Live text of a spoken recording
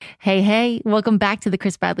Hey, welcome back to the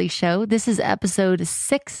Chris Bradley Show. This is episode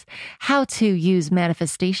 6, how to use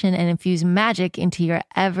manifestation and infuse magic into your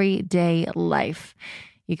everyday life.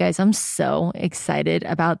 You guys, I'm so excited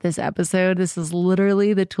about this episode. This is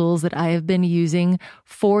literally the tools that I have been using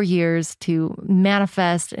for years to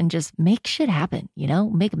manifest and just make shit happen,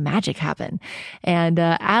 make magic happen. And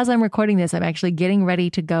as I'm recording this, I'm actually getting ready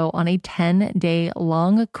to go on a 10-day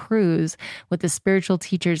long cruise with the spiritual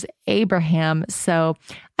teachers Abraham. So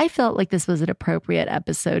I felt like this was an appropriate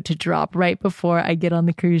episode to drop right before I get on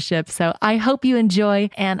the cruise ship. So I hope you enjoy,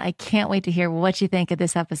 and I can't wait to hear what you think of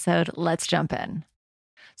this episode. Let's jump in.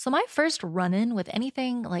 So my first run-in with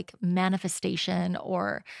anything like manifestation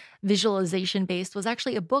or visualization based was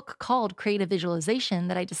actually a book called Creative Visualization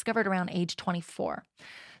that I discovered around age 24.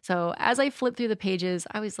 So as I flipped through the pages,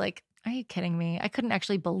 I was like, are you kidding me? I couldn't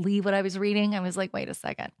actually believe what I was reading. I was like, wait a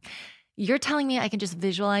second. You're telling me I can just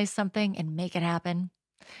visualize something and make it happen?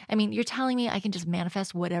 I mean, you're telling me I can just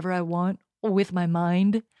manifest whatever I want with my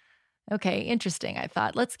mind? Okay, interesting. I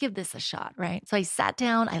thought, let's give this a shot, right? So I sat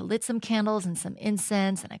down, I lit some candles and some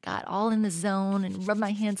incense, and I got all in the zone and rubbed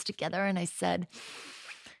my hands together. And I said,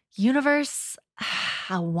 universe,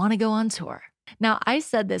 I want to go on tour. Now, I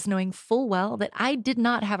said this knowing full well that I did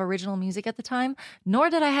not have original music at the time, nor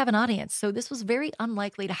did I have an audience. So this was very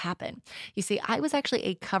unlikely to happen. You see, I was actually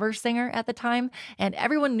a cover singer at the time, and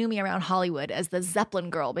everyone knew me around Hollywood as the Zeppelin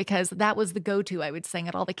girl because that was the go-to. I would sing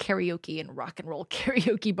at all the karaoke and rock and roll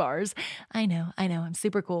karaoke bars. I know, I'm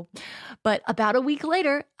super cool. But about a week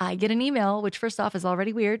later, I get an email, which first off is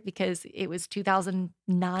already weird because it was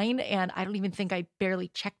 2009, and I don't even think I barely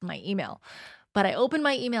checked my email. But I opened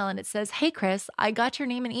my email and it says, hey, Chris, I got your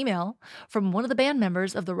name and email from one of the band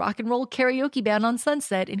members of the rock and roll karaoke band on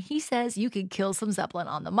Sunset, and he says you could kill some Zeppelin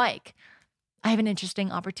on the mic. I have an interesting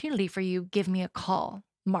opportunity for you. Give me a call,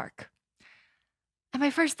 Mark. And my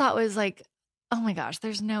first thought was like, oh my gosh,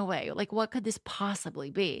 there's no way. Like, what could this possibly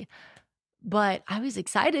be? But I was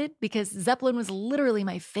excited because Zeppelin was literally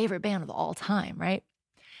my favorite band of all time, right?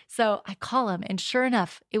 So I call him, and sure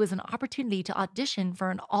enough, it was an opportunity to audition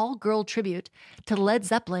for an all-girl tribute to Led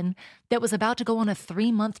Zeppelin that was about to go on a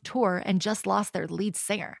 3-month tour and just lost their lead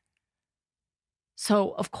singer.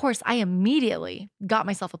 So, of course, I immediately got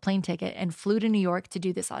myself a plane ticket and flew to New York to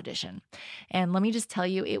do this audition. And let me just tell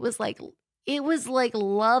you, it was like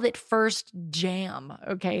love at first jam,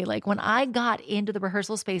 okay? Like when I got into the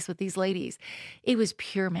rehearsal space with these ladies, it was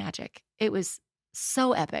pure magic. It was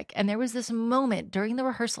so epic. And there was this moment during the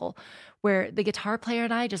rehearsal where the guitar player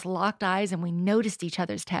and I just locked eyes and we noticed each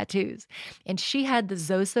other's tattoos. And she had the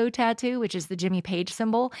Zoso tattoo, which is the Jimmy Page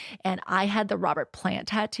symbol. And I had the Robert Plant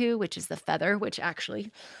tattoo, which is the feather, which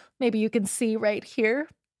actually maybe you can see right here.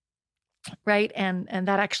 Right. And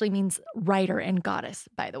that actually means writer and goddess,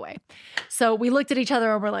 by the way. So we looked at each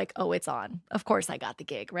other and we're like, oh, it's on. Of course I got the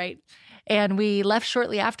gig. Right. And we left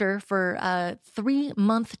shortly after for a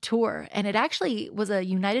 3-month tour. And it actually was a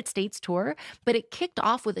United States tour, but it kicked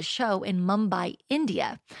off with a show in Mumbai,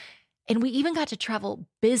 India. And we even got to travel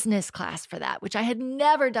business class for that, which I had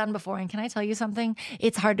never done before. And can I tell you something?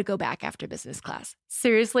 It's hard to go back after business class.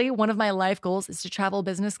 Seriously, one of my life goals is to travel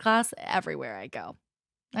business class everywhere I go.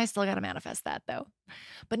 I still got to manifest that though.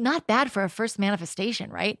 But not bad for a first manifestation,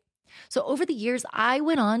 right? So over the years, I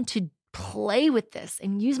went on to play with this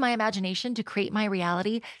and use my imagination to create my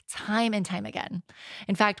reality time and time again.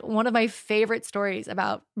 In fact, one of my favorite stories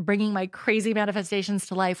about bringing my crazy manifestations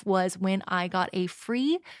to life was when I got a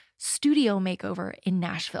free studio makeover in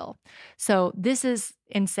Nashville. So this is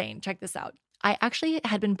insane. Check this out. I actually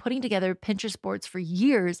had been putting together Pinterest boards for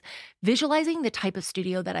years, visualizing the type of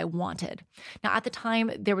studio that I wanted. Now, at the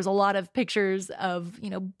time, there was a lot of pictures of,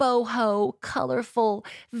 boho, colorful,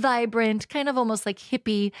 vibrant, kind of almost like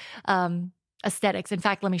hippie aesthetics. In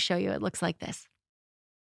fact, let me show you. It looks like this.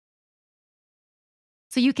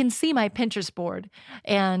 So you can see my Pinterest board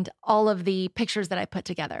and all of the pictures that I put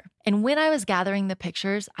together. And when I was gathering the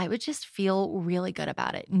pictures, I would just feel really good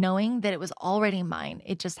about it, knowing that it was already mine.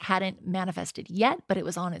 It just hadn't manifested yet, but it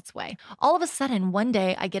was on its way. All of a sudden, one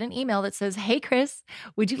day I get an email that says, hey, Chris,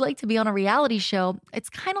 would you like to be on a reality show? It's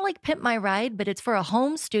kind of like Pimp My Ride, but it's for a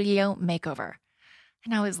home studio makeover.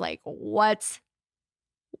 And I was like, what?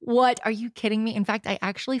 What? Are you kidding me? In fact, I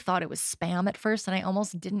actually thought it was spam at first, and I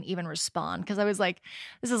almost didn't even respond because I was like,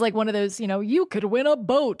 this is like one of those, you could win a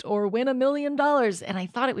boat or win $1 million. And I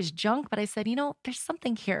thought it was junk, but I said, there's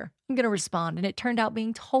something here. I'm going to respond. And it turned out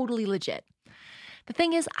being totally legit. The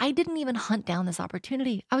thing is, I didn't even hunt down this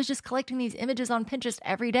opportunity. I was just collecting these images on Pinterest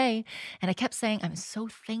every day. And I kept saying, I'm so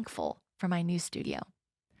thankful for my new studio.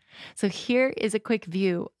 So here is a quick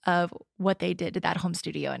view of what they did to that home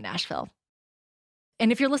studio in Nashville.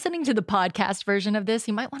 And if you're listening to the podcast version of this,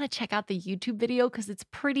 you might want to check out the YouTube video because it's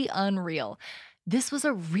pretty unreal. This was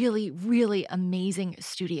a really, really amazing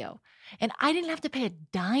studio, and I didn't have to pay a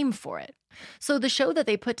dime for it. So the show that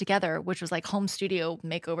they put together, which was like home studio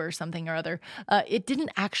makeover or something or other, it didn't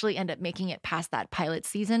actually end up making it past that pilot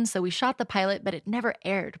season. So we shot the pilot, but it never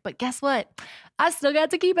aired. But guess what? I still got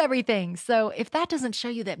to keep everything. So if that doesn't show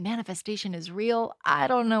you that manifestation is real, I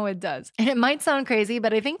don't know what does. And it might sound crazy,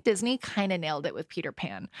 but I think Disney kind of nailed it with Peter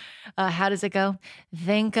Pan. How does it go?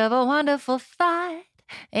 Think of a wonderful thought.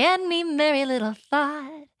 Any merry little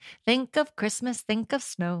thought. Think of Christmas, think of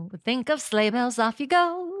snow, think of sleigh bells, off you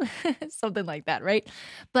go. Something like that, right?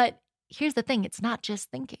 But here's the thing, it's not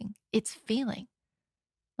just thinking, it's feeling.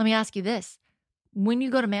 Let me ask you this. When you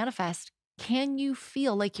go to manifest, can you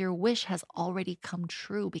feel like your wish has already come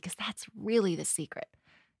true? Because that's really the secret.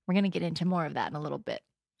 We're going to get into more of that in a little bit.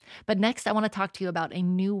 But next, I want to talk to you about a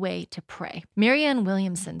new way to pray. Marianne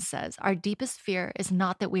Williamson says, our deepest fear is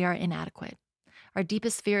not that we are inadequate. Our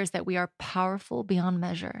deepest fear is that we are powerful beyond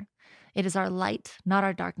measure. It is our light, not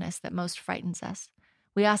our darkness, that most frightens us.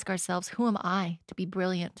 We ask ourselves, who am I to be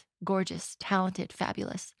brilliant, gorgeous, talented,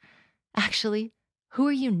 fabulous? Actually, who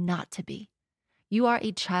are you not to be? You are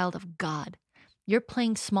a child of God. Your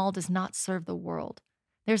playing small does not serve the world.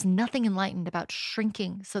 There's nothing enlightened about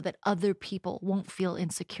shrinking so that other people won't feel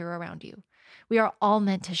insecure around you. We are all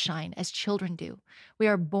meant to shine as children do. We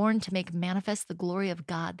are born to make manifest the glory of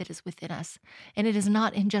God that is within us. And it is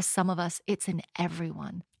not in just some of us, it's in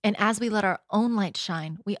everyone. And as we let our own light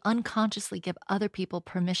shine, we unconsciously give other people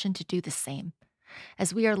permission to do the same.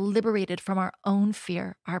 As we are liberated from our own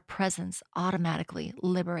fear, our presence automatically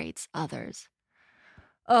liberates others.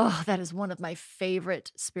 Oh, that is one of my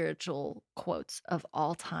favorite spiritual quotes of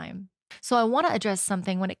all time. So I want to address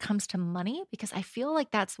something when it comes to money, because I feel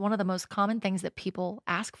like that's one of the most common things that people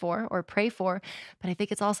ask for or pray for, but I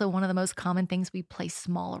think it's also one of the most common things we play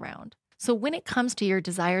small around. So when it comes to your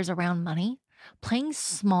desires around money, playing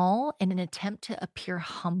small in an attempt to appear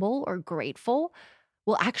humble or grateful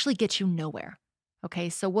will actually get you nowhere. Okay,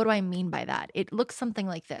 so what do I mean by that? It looks something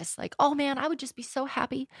like this, like, oh man, I would just be so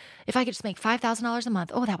happy if I could just make $5,000 a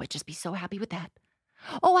month. Oh, that would just be so happy with that.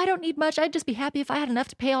 Oh, I don't need much. I'd just be happy if I had enough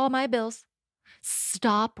to pay all my bills.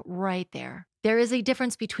 Stop right there. There is a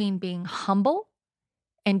difference between being humble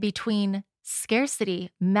and between scarcity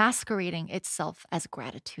masquerading itself as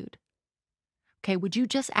gratitude. Okay, would you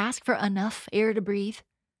just ask for enough air to breathe?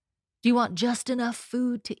 Do you want just enough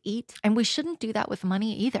food to eat? And we shouldn't do that with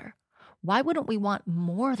money either. Why wouldn't we want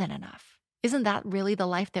more than enough? Isn't that really the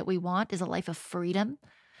life that we want, is a life of freedom?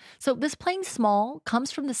 So this playing small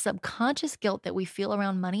comes from the subconscious guilt that we feel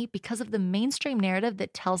around money because of the mainstream narrative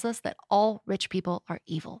that tells us that all rich people are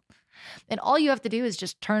evil. And all you have to do is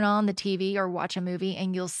just turn on the TV or watch a movie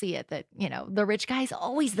and you'll see it that, the rich guy is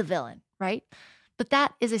always the villain, right? But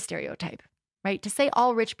that is a stereotype. Right? To say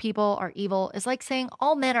all rich people are evil is like saying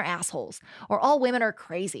all men are assholes or all women are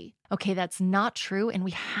crazy. Okay, that's not true. And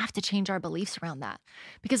we have to change our beliefs around that.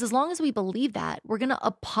 Because as long as we believe that, we're going to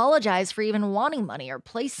apologize for even wanting money or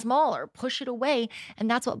play small or push it away. And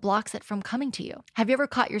that's what blocks it from coming to you. Have you ever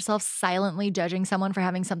caught yourself silently judging someone for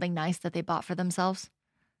having something nice that they bought for themselves?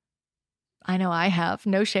 I know I have.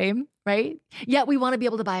 No shame, right? Yet we want to be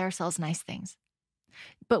able to buy ourselves nice things.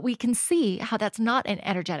 But we can see how that's not an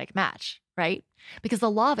energetic match, right? Because the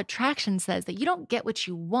law of attraction says that you don't get what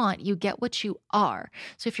you want, you get what you are.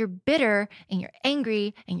 So if you're bitter and you're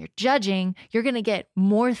angry and you're judging, you're going to get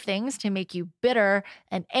more things to make you bitter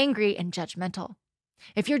and angry and judgmental.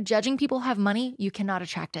 If you're judging people who have money, you cannot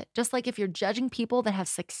attract it. Just like if you're judging people that have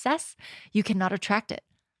success, you cannot attract it.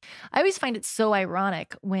 I always find it so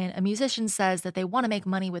ironic when a musician says that they want to make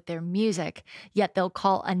money with their music, yet they'll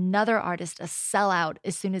call another artist a sellout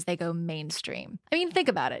as soon as they go mainstream. I mean, think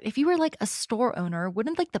about it. If you were like a store owner,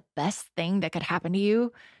 wouldn't like the best thing that could happen to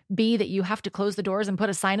you be that you have to close the doors and put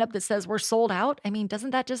a sign up that says we're sold out? I mean, doesn't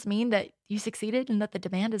that just mean that you succeeded and that the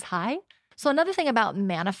demand is high? So another thing about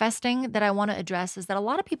manifesting that I want to address is that a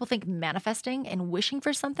lot of people think manifesting and wishing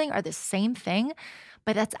for something are the same thing,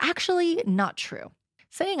 but that's actually not true.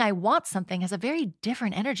 Saying I want something has a very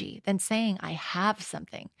different energy than saying I have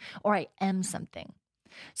something or I am something.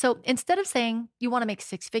 So instead of saying you want to make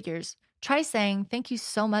 6 figures, try saying, thank you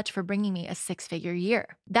so much for bringing me a 6-figure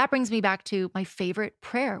year. That brings me back to my favorite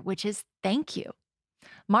prayer, which is thank you.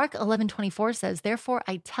 Mark 11:24 says, therefore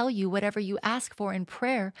I tell you, whatever you ask for in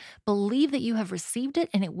prayer, believe that you have received it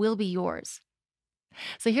and it will be yours.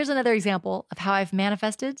 So here's another example of how I've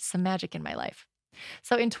manifested some magic in my life.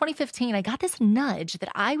 So in 2015, I got this nudge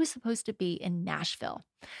that I was supposed to be in Nashville.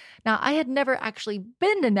 Now, I had never actually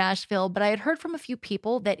been to Nashville, but I had heard from a few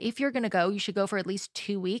people that if you're going to go, you should go for at least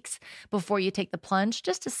 2 weeks before you take the plunge,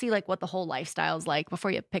 just to see like what the whole lifestyle is like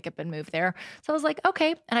before you pick up and move there. So I was like,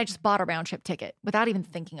 okay. And I just bought a round trip ticket without even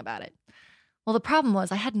thinking about it. Well, the problem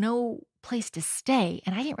was I had no place to stay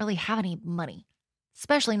and I didn't really have any money,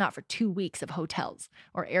 especially not for 2 weeks of hotels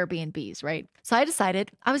or Airbnbs, right? So I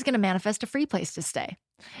decided I was going to manifest a free place to stay.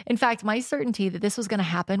 In fact, my certainty that this was going to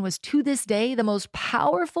happen was to this day the most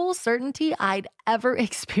powerful certainty I'd ever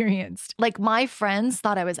experienced. Like my friends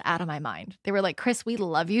thought I was out of my mind. They were like, Chris, we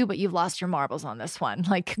love you, but you've lost your marbles on this one.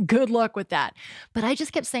 Like, good luck with that. But I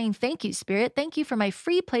just kept saying, thank you, Spirit. Thank you for my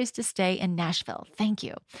free place to stay in Nashville. Thank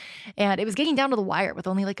you. And it was getting down to the wire with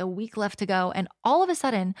only like a week left to go. And all of a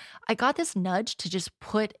sudden, I got this nudge to just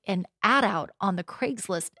put an ad out on the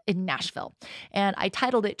Craigslist in Nashville. And I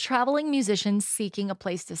titled it Traveling Musicians Seeking a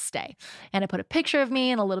Place to Stay. And I put a picture of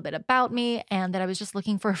me and a little bit about me and that I was just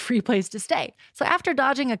looking for a free place to stay. So after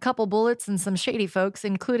dodging a couple bullets and some shady folks,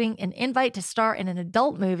 including an invite to star in an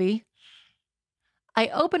adult movie, I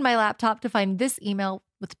opened my laptop to find this email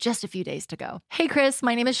with just a few days to go. Hey, Chris,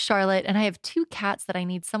 my name is Charlotte, and I have 2 cats that I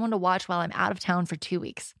need someone to watch while I'm out of town for 2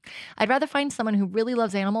 weeks. I'd rather find someone who really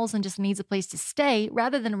loves animals and just needs a place to stay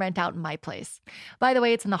rather than rent out my place. By the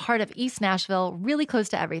way, it's in the heart of East Nashville, really close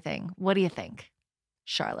to everything. What do you think?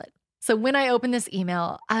 Charlotte. So when I opened this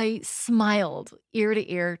email, I smiled ear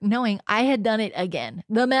to ear, knowing I had done it again.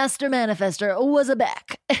 The master manifester was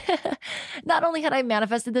back. Not only had I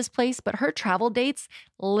manifested this place, but her travel dates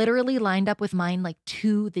literally lined up with mine like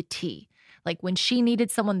to the T. Like when she needed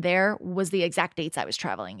someone there was the exact dates I was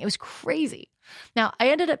traveling. It was crazy. Now, I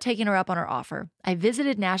ended up taking her up on her offer. I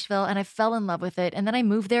visited Nashville and I fell in love with it. And then I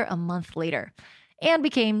moved there a month later and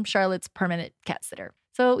became Charlotte's permanent cat sitter.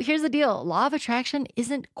 So here's the deal. Law of attraction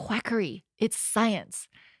isn't quackery. It's science.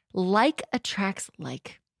 Like attracts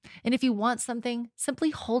like. And if you want something, simply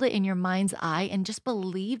hold it in your mind's eye and just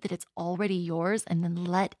believe that it's already yours and then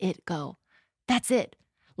let it go. That's it.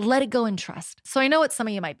 Let it go and trust. So I know what some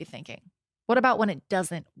of you might be thinking. What about when it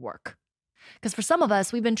doesn't work? Because for some of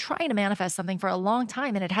us, we've been trying to manifest something for a long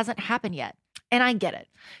time and it hasn't happened yet. And I get it.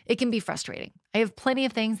 It can be frustrating. I have plenty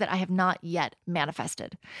of things that I have not yet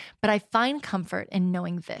manifested, but I find comfort in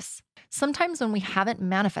knowing this. Sometimes when we haven't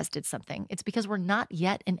manifested something, it's because we're not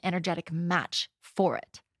yet an energetic match for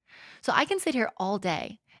it. So I can sit here all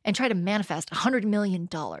day and try to manifest $100 million.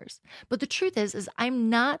 But the truth is I'm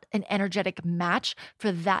not an energetic match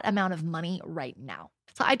for that amount of money right now.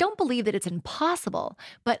 So I don't believe that it's impossible,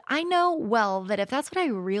 but I know well that if that's what I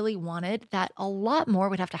really wanted, that a lot more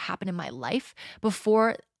would have to happen in my life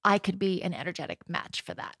before I could be an energetic match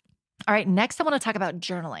for that. All right, next I want to talk about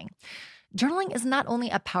journaling. Journaling is not only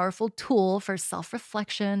a powerful tool for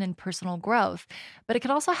self-reflection and personal growth, but it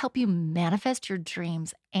can also help you manifest your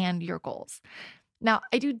dreams and your goals. Now,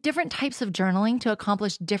 I do different types of journaling to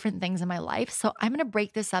accomplish different things in my life, so I'm going to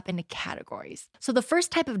break this up into categories. So the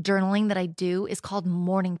first type of journaling that I do is called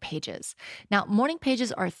morning pages. Now, morning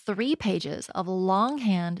pages are 3 pages of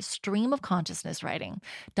longhand stream of consciousness writing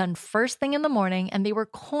done first thing in the morning, and they were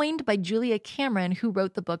coined by Julia Cameron, who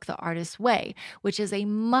wrote the book The Artist's Way, which is a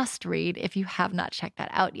must-read if you have not checked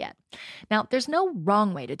that out yet. Now, there's no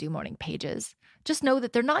wrong way to do morning pages. Just know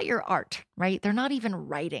that they're not your art, right? They're not even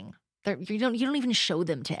writing. You don't even show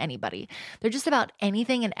them to anybody. They're just about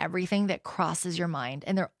anything and everything that crosses your mind,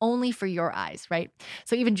 and they're only for your eyes, right?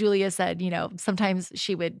 So even Julia said, sometimes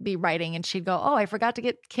she would be writing and she'd go, oh, I forgot to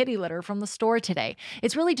get kitty litter from the store today.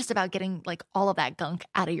 It's really just about getting like all of that gunk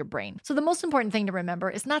out of your brain. So the most important thing to remember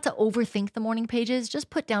is not to overthink the morning pages. Just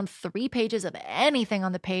put down 3 pages of anything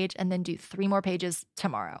on the page and then do 3 more pages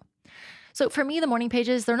tomorrow. So for me, the morning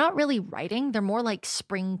pages, they're not really writing. They're more like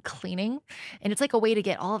spring cleaning. And it's like a way to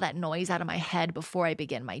get all of that noise out of my head before I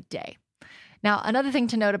begin my day. Now, another thing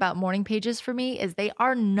to note about morning pages for me is they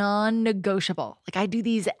are non-negotiable. Like I do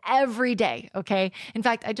these every day, okay? In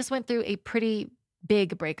fact, I just went through a pretty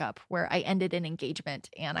big breakup where I ended an engagement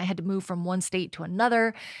and I had to move from one state to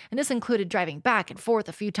another. And this included driving back and forth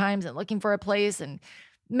a few times and looking for a place and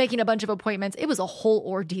making a bunch of appointments. It was a whole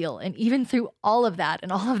ordeal. And even through all of that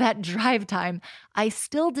and all of that drive time, I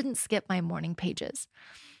still didn't skip my morning pages.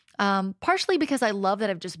 Partially because I love that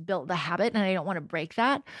I've just built the habit and I don't want to break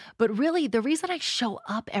that. But really, the reason I show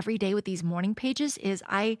up every day with these morning pages is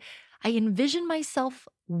I envision myself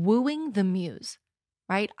wooing the muse,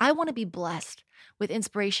 right? I want to be blessed with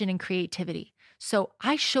inspiration and creativity. So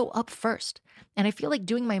I show up first. And I feel like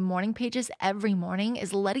doing my morning pages every morning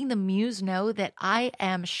is letting the muse know that I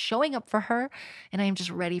am showing up for her and I am just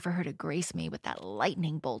ready for her to grace me with that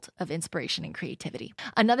lightning bolt of inspiration and creativity.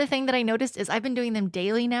 Another thing that I noticed is I've been doing them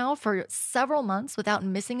daily now for several months without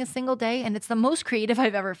missing a single day, and it's the most creative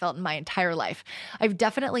I've ever felt in my entire life. I've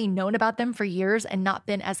definitely known about them for years and not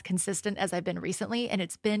been as consistent as I've been recently, and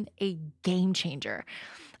it's been a game changer.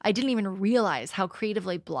 I didn't even realize how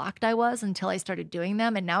creatively blocked I was until I started doing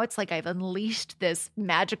them. And now it's like I've unleashed this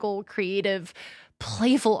magical, creative,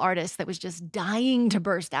 playful artist that was just dying to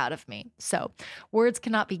burst out of me. So words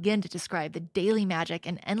cannot begin to describe the daily magic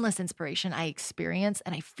and endless inspiration I experience.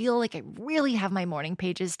 And I feel like I really have my morning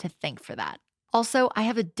pages to thank for that. Also, I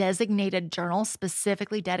have a designated journal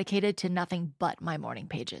specifically dedicated to nothing but my morning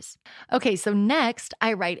pages. Okay, so next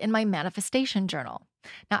I write in my manifestation journal.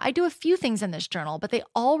 Now, I do a few things in this journal, but they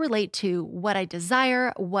all relate to what I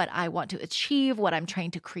desire, what I want to achieve, what I'm trying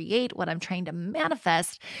to create, what I'm trying to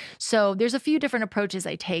manifest. So there's a few different approaches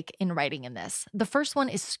I take in writing in this. The first one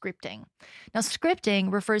is scripting. Now,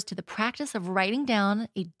 scripting refers to the practice of writing down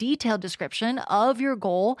a detailed description of your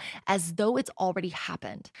goal as though it's already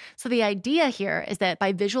happened. So the idea here is that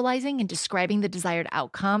by visualizing and describing the desired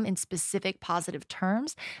outcome in specific positive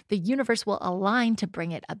terms, the universe will align to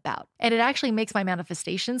bring it about. And it actually makes my manifestations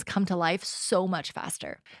come to life so much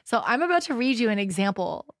faster. So I'm about to read you an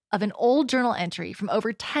example of an old journal entry from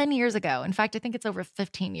over 10 years ago. In fact, I think it's over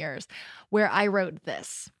 15 years, where I wrote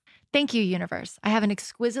this. Thank you, universe. I have an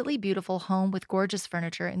exquisitely beautiful home with gorgeous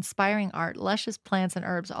furniture, inspiring art, luscious plants and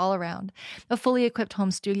herbs all around, a fully equipped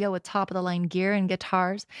home studio with top-of-the-line gear and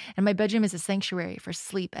guitars, and my bedroom is a sanctuary for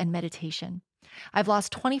sleep and meditation. I've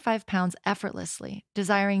lost 25 pounds effortlessly,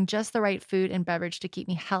 desiring just the right food and beverage to keep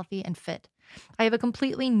me healthy and fit. I have a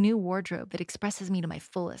completely new wardrobe that expresses me to my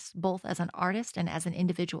fullest, both as an artist and as an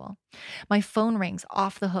individual. My phone rings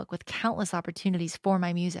off the hook with countless opportunities for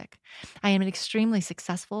my music. I am an extremely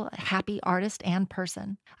successful, happy artist and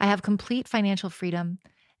person. I have complete financial freedom,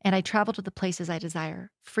 and I travel to the places I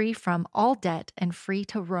desire, free from all debt and free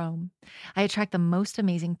to roam. I attract the most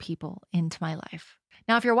amazing people into my life.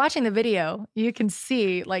 Now, if you're watching the video, you can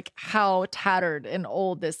see like how tattered and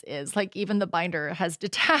old this is. Like even the binder has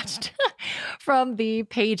detached from the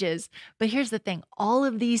pages. But here's the thing. All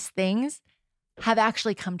of these things have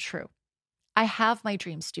actually come true. I have my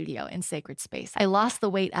dream studio in sacred space. I lost the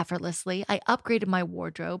weight effortlessly. I upgraded my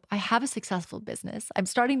wardrobe. I have a successful business. I'm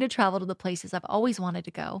starting to travel to the places I've always wanted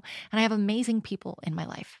to go. And I have amazing people in my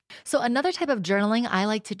life. So another type of journaling I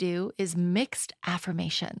like to do is mixed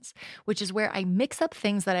affirmations, which is where I mix up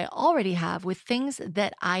things that I already have with things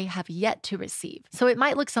that I have yet to receive. So it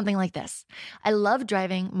might look something like this. I love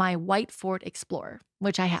driving my white Ford Explorer,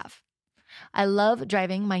 which I have. I love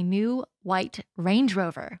driving my new white Range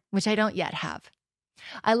Rover, which I don't yet have.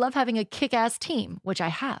 I love having a kick-ass team, which I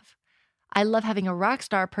have. I love having a rock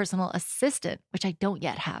star personal assistant, which I don't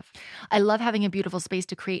yet have. I love having a beautiful space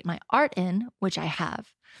to create my art in, which I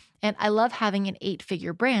have. And I love having an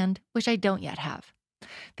 8-figure brand, which I don't yet have.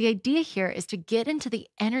 The idea here is to get into the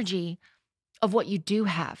energy of what you do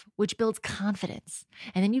have, which builds confidence.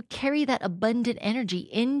 And then you carry that abundant energy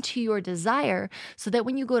into your desire so that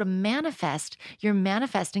when you go to manifest, you're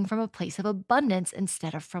manifesting from a place of abundance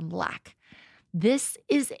instead of from lack. This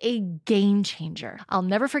is a game changer. I'll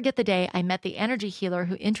never forget the day I met the energy healer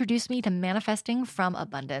who introduced me to manifesting from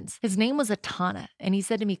abundance. His name was Atana, and he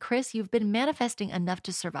said to me, Chris, you've been manifesting enough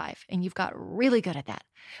to survive, and you've got really good at that,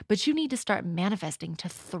 but you need to start manifesting to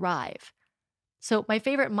thrive. So my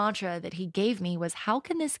favorite mantra that he gave me was, how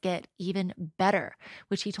can this get even better?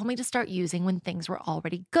 Which he told me to start using when things were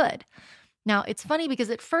already good. Now, it's funny because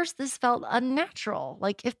at first this felt unnatural.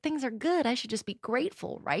 Like if things are good, I should just be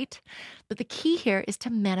grateful, right? But the key here is to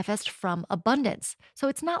manifest from abundance. So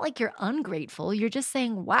it's not like you're ungrateful. You're just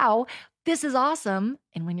saying, wow, this is awesome.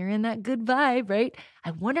 And when you're in that good vibe, right? I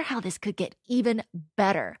wonder how this could get even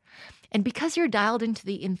better. And because you're dialed into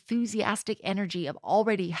the enthusiastic energy of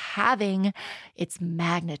already having, it's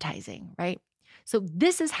magnetizing, right? So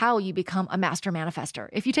this is how you become a master manifester.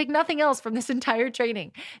 If you take nothing else from this entire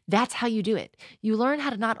training, that's how you do it. You learn how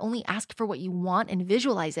to not only ask for what you want and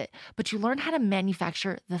visualize it, but you learn how to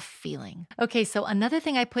manufacture the feeling. Okay, so another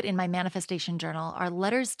thing I put in my manifestation journal are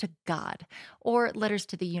letters to God or letters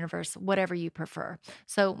to the universe, whatever you prefer.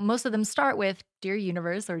 So most of them start with Dear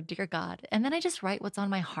Universe or Dear God, and then I just write what's on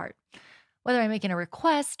my heart. Whether I'm making a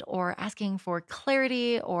request or asking for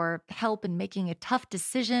clarity or help in making a tough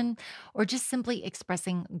decision or just simply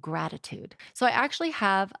expressing gratitude. So I actually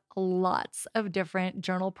have lots of different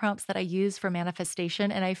journal prompts that I use for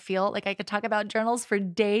manifestation, and I feel like I could talk about journals for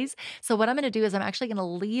days. So what I'm going to do is I'm actually going to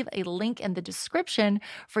leave a link in the description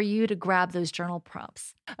for you to grab those journal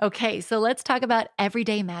prompts. Okay, so let's talk about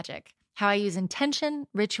everyday magic. How I use intention,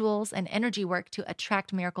 rituals, and energy work to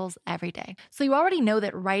attract miracles every day. So, you already know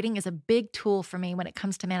that writing is a big tool for me when it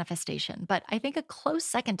comes to manifestation, but I think a close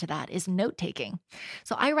second to that is note taking.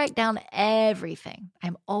 So, I write down everything.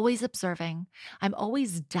 I'm always observing, I'm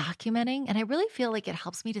always documenting, and I really feel like it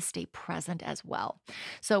helps me to stay present as well.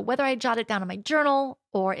 So, whether I jot it down in my journal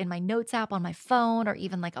or in my notes app on my phone or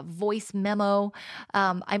even like a voice memo,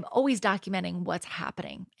 I'm always documenting what's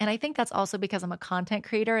happening. And I think that's also because I'm a content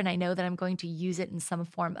creator and I know that I'm going to use it in some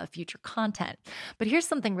form of future content. But here's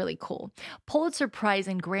something really cool. Pulitzer Prize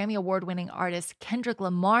and Grammy Award winning artist Kendrick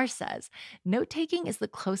Lamar says, note taking is the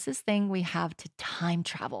closest thing we have to time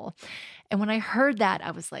travel. And when I heard that,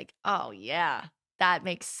 I was like, oh, yeah. That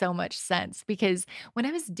makes so much sense because when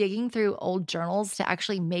I was digging through old journals to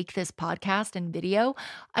actually make this podcast and video,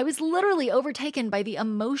 I was literally overtaken by the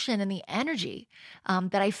emotion and the energy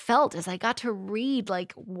that I felt as I got to read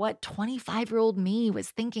like what 25-year-old me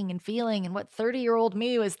was thinking and feeling and what 30-year-old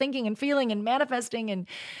me was thinking and feeling and manifesting and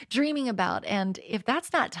dreaming about. And if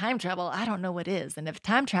that's not time travel, I don't know what is. And if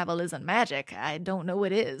time travel isn't magic, I don't know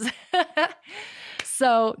what is.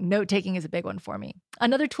 So note taking is a big one for me.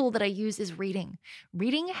 Another tool that I use is reading.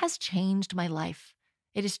 Reading has changed my life.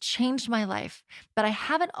 It has changed my life, but I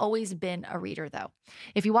haven't always been a reader though.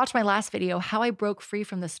 If you watch my last video, How I Broke Free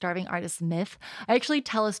from the Starving Artist Myth, I actually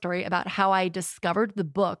tell a story about how I discovered the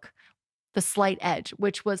book, The Slight Edge,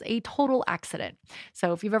 which was a total accident.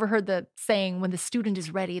 So if you've ever heard the saying, when the student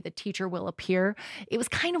is ready, the teacher will appear, it was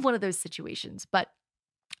kind of one of those situations, but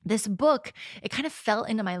this book, it kind of fell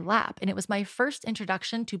into my lap, and it was my first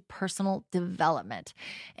introduction to personal development.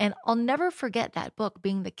 And I'll never forget that book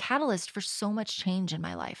being the catalyst for so much change in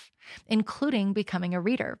my life, including becoming a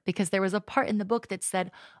reader, because there was a part in the book that said,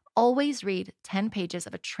 always read 10 pages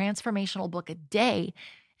of a transformational book a day.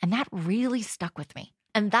 And that really stuck with me.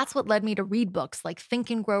 And that's what led me to read books like Think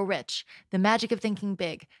and Grow Rich, The Magic of Thinking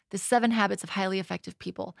Big, The 7 Habits of Highly Effective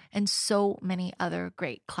People, and so many other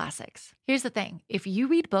great classics. Here's the thing. If you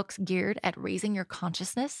read books geared at raising your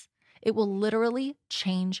consciousness, it will literally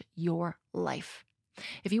change your life.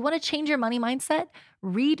 If you want to change your money mindset,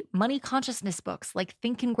 read money consciousness books like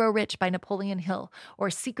Think and Grow Rich by Napoleon Hill or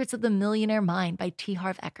Secrets of the Millionaire Mind by T.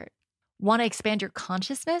 Harv Eker. Want to expand your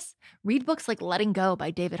consciousness? Read books like Letting Go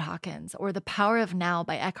by David Hawkins or The Power of Now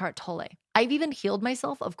by Eckhart Tolle. I've even healed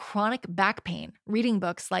myself of chronic back pain, reading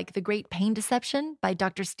books like The Great Pain Deception by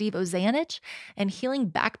Dr. Steve Ozanich and Healing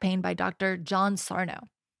Back Pain by Dr. John Sarno.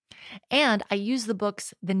 And I use the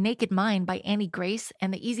books The Naked Mind by Annie Grace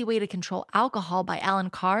and The Easy Way to Control Alcohol by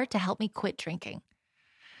Alan Carr to help me quit drinking.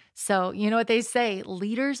 So, you know what they say,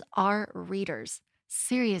 leaders are readers.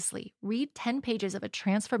 Seriously, read 10 pages of a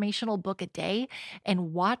transformational book a day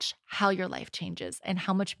and watch how your life changes and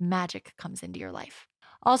how much magic comes into your life.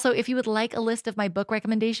 Also, if you would like a list of my book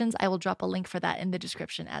recommendations, I will drop a link for that in the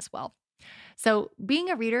description as well. So being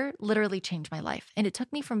a reader literally changed my life, and it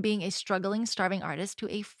took me from being a struggling, starving artist to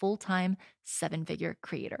a full-time 7-figure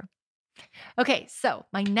creator. Okay, so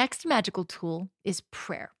my next magical tool is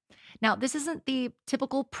prayer. Now, this isn't the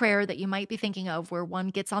typical prayer that you might be thinking of where one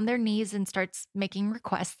gets on their knees and starts making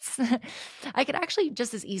requests. I could actually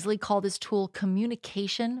just as easily call this tool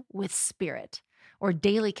communication with spirit or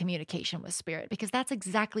daily communication with spirit, because that's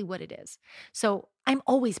exactly what it is. So I'm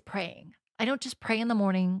always praying. I don't just pray in the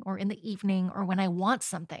morning or in the evening or when I want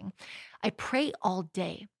something. I pray all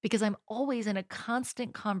day because I'm always in a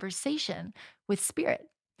constant conversation with spirit.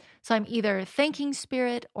 So I'm either thanking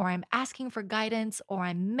spirit or I'm asking for guidance or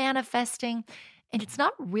I'm manifesting. And it's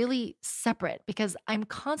not really separate because I'm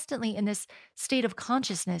constantly in this state of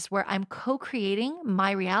consciousness where I'm co-creating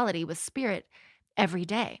my reality with spirit every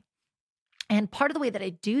day. And part of the way that I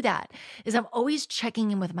do that is I'm always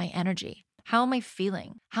checking in with my energy. How am I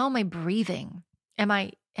feeling? How am I breathing? Am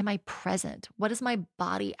I present? What is my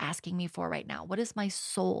body asking me for right now? What is my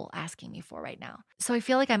soul asking me for right now? So I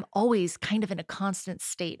feel like I'm always kind of in a constant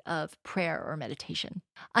state of prayer or meditation.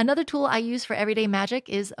 Another tool I use for everyday magic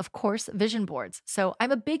is, of course, vision boards. So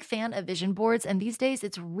I'm a big fan of vision boards, and these days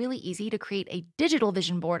it's really easy to create a digital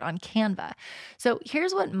vision board on Canva. So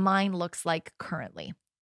here's what mine looks like currently.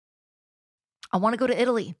 I want to go to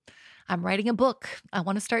Italy. I'm writing a book. I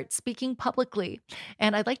want to start speaking publicly.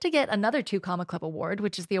 And I'd like to get another 2 Comma Club award,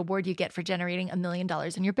 which is the award you get for generating $1 million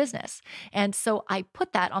in your business. And so I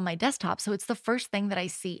put that on my desktop. So it's the first thing that I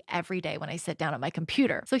see every day when I sit down at my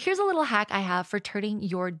computer. So here's a little hack I have for turning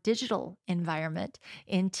your digital environment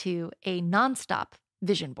into a nonstop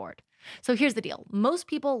vision board. So here's the deal. Most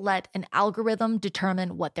people let an algorithm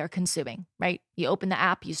determine what they're consuming, right? You open the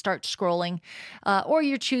app, you start scrolling, or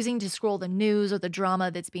you're choosing to scroll the news or the drama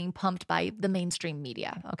that's being pumped by the mainstream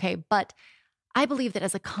media, okay? But I believe that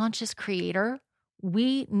as a conscious creator,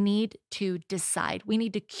 we need to decide, we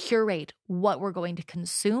need to curate what we're going to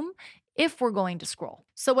consume if we're going to scroll.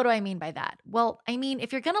 So what do I mean by that? Well, I mean,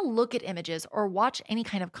 if you're going to look at images or watch any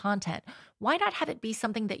kind of content, why not have it be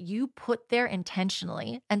something that you put there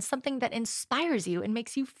intentionally and something that inspires you and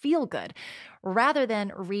makes you feel good rather than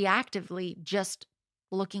reactively just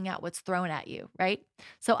looking at what's thrown at you, right?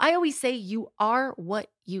 So I always say you are what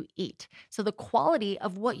you eat. So the quality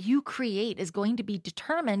of what you create is going to be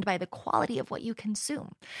determined by the quality of what you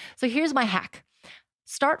consume. So here's my hack.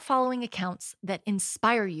 Start following accounts that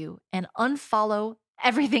inspire you and unfollow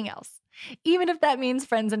everything else, even if that means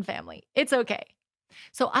friends and family. It's okay.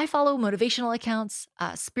 So I follow motivational accounts,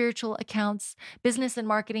 spiritual accounts, business and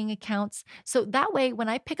marketing accounts. So that way, when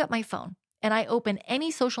I pick up my phone and I open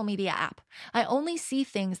any social media app, I only see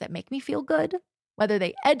things that make me feel good, whether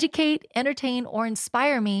they educate, entertain, or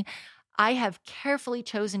inspire me. I have carefully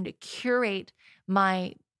chosen to curate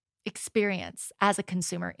my experience as a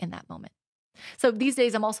consumer in that moment. So these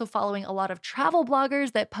days, I'm also following a lot of travel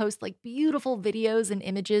bloggers that post like beautiful videos and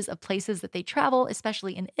images of places that they travel,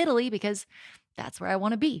 especially in Italy, because that's where I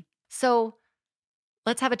want to be. So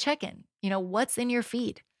let's have a check-in. What's in your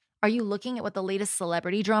feed? Are you looking at what the latest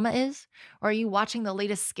celebrity drama is? Or are you watching the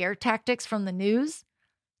latest scare tactics from the news?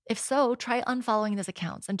 If so, try unfollowing those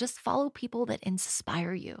accounts and just follow people that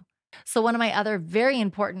inspire you. So one of my other very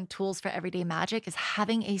important tools for everyday magic is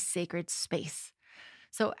having a sacred space.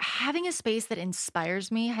 So having a space that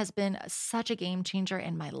inspires me has been such a game changer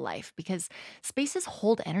in my life because spaces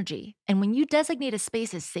hold energy. And when you designate a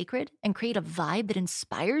space as sacred and create a vibe that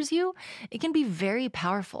inspires you, it can be very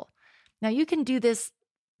powerful. Now, you can do this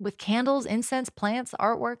with candles, incense, plants,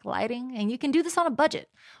 artwork, lighting, and you can do this on a budget.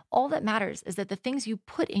 All that matters is that the things you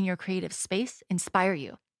put in your creative space inspire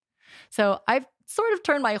you. So I've sort of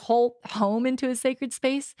turned my whole home into a sacred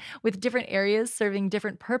space with different areas serving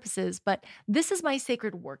different purposes, but this is my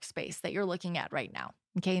sacred workspace that you're looking at right now.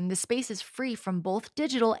 Okay, and this space is free from both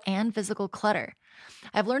digital and physical clutter.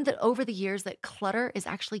 I've learned that over the years that clutter is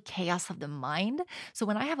actually chaos of the mind. So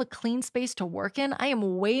when I have a clean space to work in, I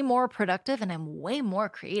am way more productive and I'm way more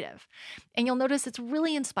creative. And you'll notice it's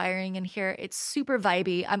really inspiring in here. It's super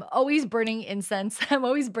vibey. I'm always burning incense. I'm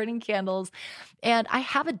always burning candles. And I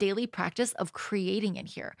have a daily practice of creating in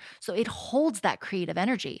here. So it holds that creative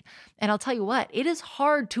energy. And I'll tell you what, it is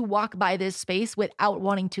hard to walk by this space without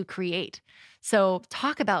wanting to create. So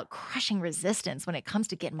talk about crushing resistance when it comes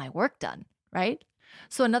to getting my work done, right?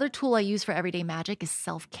 So another tool I use for everyday magic is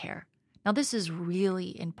self-care. Now, this is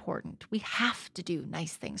really important. We have to do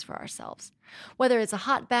nice things for ourselves. Whether it's a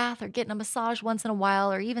hot bath or getting a massage once in a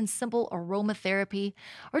while or even simple aromatherapy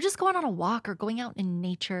or just going on a walk or going out in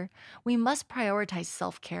nature, we must prioritize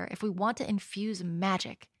self-care if we want to infuse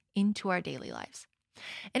magic into our daily lives.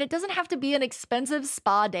 And it doesn't have to be an expensive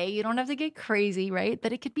spa day. You don't have to get crazy, right?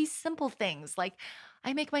 But it could be simple things like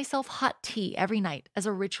I make myself hot tea every night as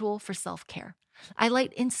a ritual for self-care. I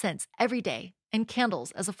light incense every day and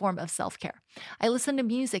candles as a form of self-care. I listen to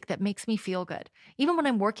music that makes me feel good. Even when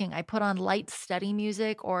I'm working, I put on light study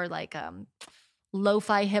music or like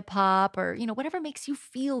lo-fi hip hop or, whatever makes you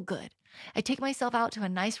feel good. I take myself out to a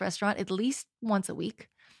nice restaurant at least once a week.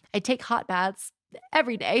 I take hot baths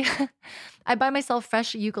every day. I buy myself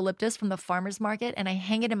fresh eucalyptus from the farmer's market and I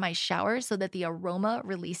hang it in my shower so that the aroma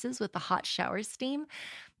releases with the hot shower steam.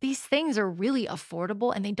 These things are really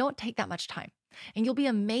affordable and they don't take that much time. And you'll be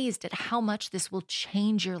amazed at how much this will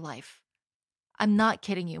change your life. I'm not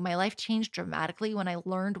kidding you. My life changed dramatically when I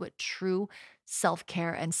learned what true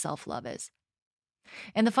self-care and self-love is.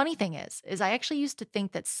 And the funny thing is I actually used to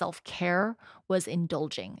think that self-care was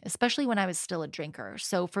indulging, especially when I was still a drinker.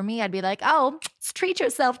 So for me, I'd be like, oh, it's treat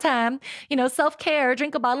yourself time. Self-care,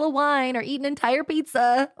 drink a bottle of wine or eat an entire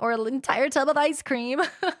pizza or an entire tub of ice cream.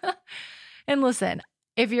 And listen,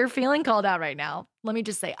 if you're feeling called out right now, let me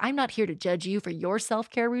just say, I'm not here to judge you for your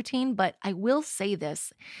self-care routine, but I will say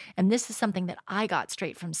this, and this is something that I got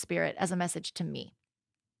straight from Spirit as a message to me.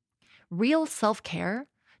 Real self-care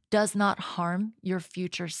does not harm your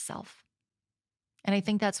future self. And I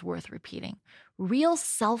think that's worth repeating. Real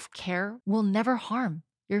self-care will never harm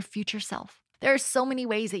your future self. There are so many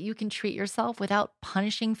ways that you can treat yourself without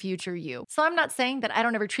punishing future you. So I'm not saying that I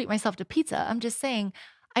don't ever treat myself to pizza. I'm just saying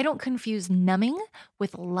I don't confuse numbing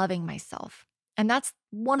with loving myself. And that's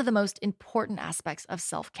one of the most important aspects of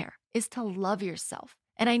self-care is to love yourself.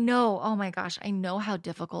 And I know, oh my gosh, I know how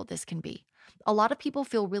difficult this can be. A lot of people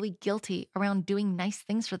feel really guilty around doing nice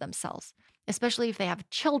things for themselves, especially if they have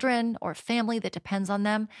children or family that depends on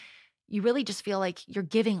them. You really just feel like you're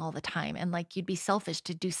giving all the time and like you'd be selfish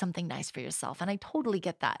to do something nice for yourself. And I totally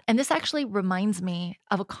get that. And this actually reminds me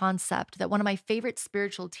of a concept that one of my favorite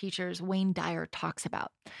spiritual teachers, Wayne Dyer, talks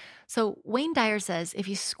about. So Wayne Dyer says, if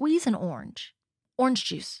you squeeze an orange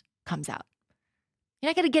juice comes out. You're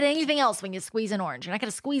not going to get anything else when you squeeze an orange. You're not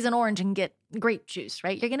going to squeeze an orange and get grape juice,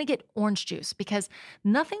 right? You're going to get orange juice because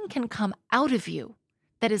nothing can come out of you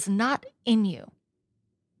that is not in you.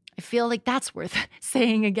 I feel like that's worth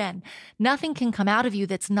saying again. Nothing can come out of you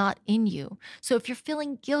that's not in you. So if you're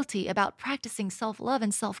feeling guilty about practicing self-love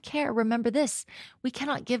and self-care, remember this: we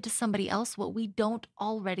cannot give to somebody else what we don't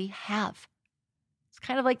already have. It's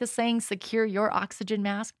kind of like the saying, secure your oxygen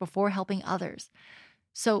mask before helping others.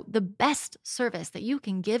 So the best service that you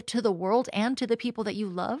can give to the world and to the people that you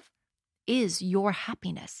love is your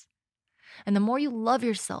happiness. And the more you love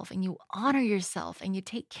yourself and you honor yourself and you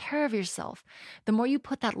take care of yourself, the more you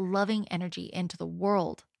put that loving energy into the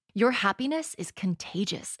world. Your happiness is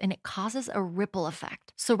contagious and it causes a ripple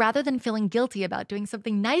effect. So rather than feeling guilty about doing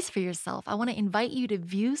something nice for yourself, I want to invite you to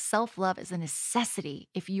view self-love as a necessity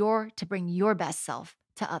if you're to bring your best self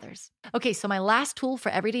to others. Okay, so my last tool for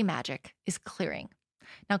everyday magic is clearing.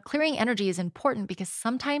 Now, clearing energy is important because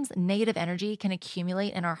sometimes negative energy can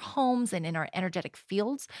accumulate in our homes and in our energetic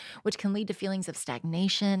fields, which can lead to feelings of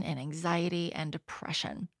stagnation and anxiety and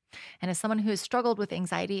depression. And as someone who has struggled with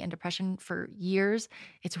anxiety and depression for years,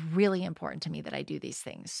 it's really important to me that I do these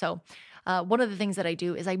things. So one of the things that I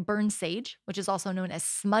do is I burn sage, which is also known as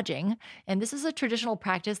smudging. And this is a traditional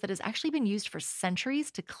practice that has actually been used for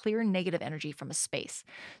centuries to clear negative energy from a space.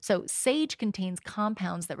 So sage contains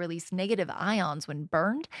compounds that release negative ions when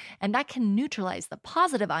burned, and that can neutralize the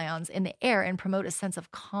positive ions in the air and promote a sense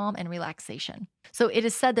of calm and relaxation. So it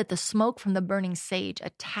is said that the smoke from the burning sage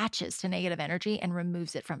attaches to negative energy and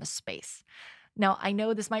removes it from a space. Now, I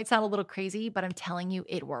know this might sound a little crazy, but I'm telling you,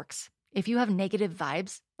 it works. If you have negative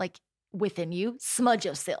vibes, like within you, smudge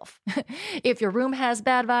yourself. If your room has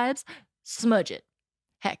bad vibes, smudge it.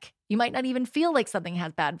 Heck, you might not even feel like something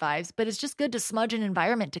has bad vibes, but it's just good to smudge an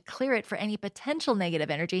environment to clear it for any potential negative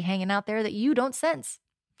energy hanging out there that you don't sense.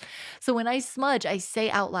 So when I smudge, I say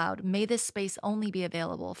out loud, may this space only be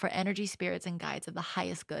available for energy, spirits, and guides of the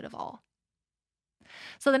highest good of all.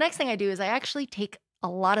 So the next thing I do is I actually take a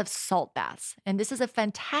lot of salt baths. And this is a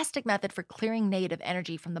fantastic method for clearing negative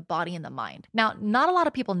energy from the body and the mind. Now, not a lot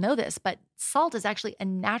of people know this, but salt is actually a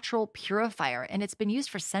natural purifier, and it's been used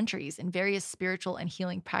for centuries in various spiritual and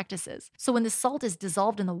healing practices. So when the salt is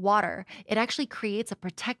dissolved in the water, it actually creates a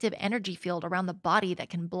protective energy field around the body that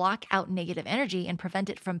can block out negative energy and prevent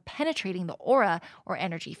it from penetrating the aura or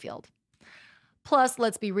energy field. Plus,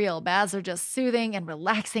 let's be real, baths are just soothing and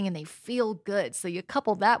relaxing and they feel good. So you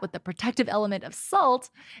couple that with the protective element of salt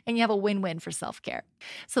and you have a win-win for self-care.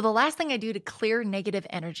 So the last thing I do to clear negative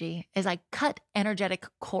energy is I cut energetic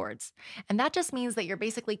cords. And that just means that you're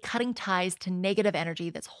basically cutting ties to negative energy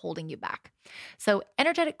that's holding you back. So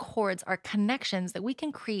energetic cords are connections that we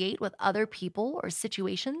can create with other people or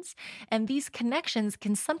situations. And these connections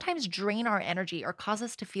can sometimes drain our energy or cause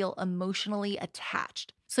us to feel emotionally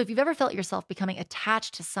attached. So if you've ever felt yourself becoming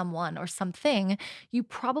attached to someone or something, you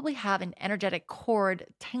probably have an energetic cord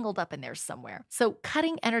tangled up in there somewhere. So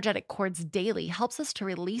cutting energetic cords daily helps us to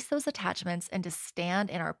release those attachments and to stand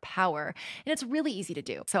in our power. And it's really easy to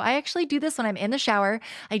do. So I actually do this when I'm in the shower.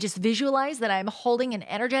 I just visualize that I'm holding an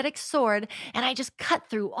energetic sword and I just cut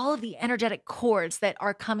through all of the energetic cords that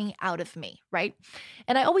are coming out of me, right?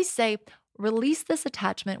 And I always say, release this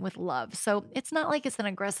attachment with love. So it's not like it's an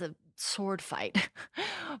aggressive sword fight,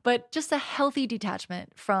 but just a healthy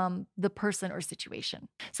detachment from the person or situation.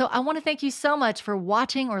 So I want to thank you so much for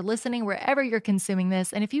watching or listening wherever you're consuming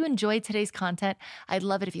this. And if you enjoyed today's content, I'd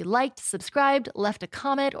love it if you liked, subscribed, left a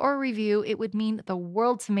comment or a review. It would mean the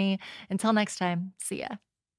world to me. Until next time, see ya.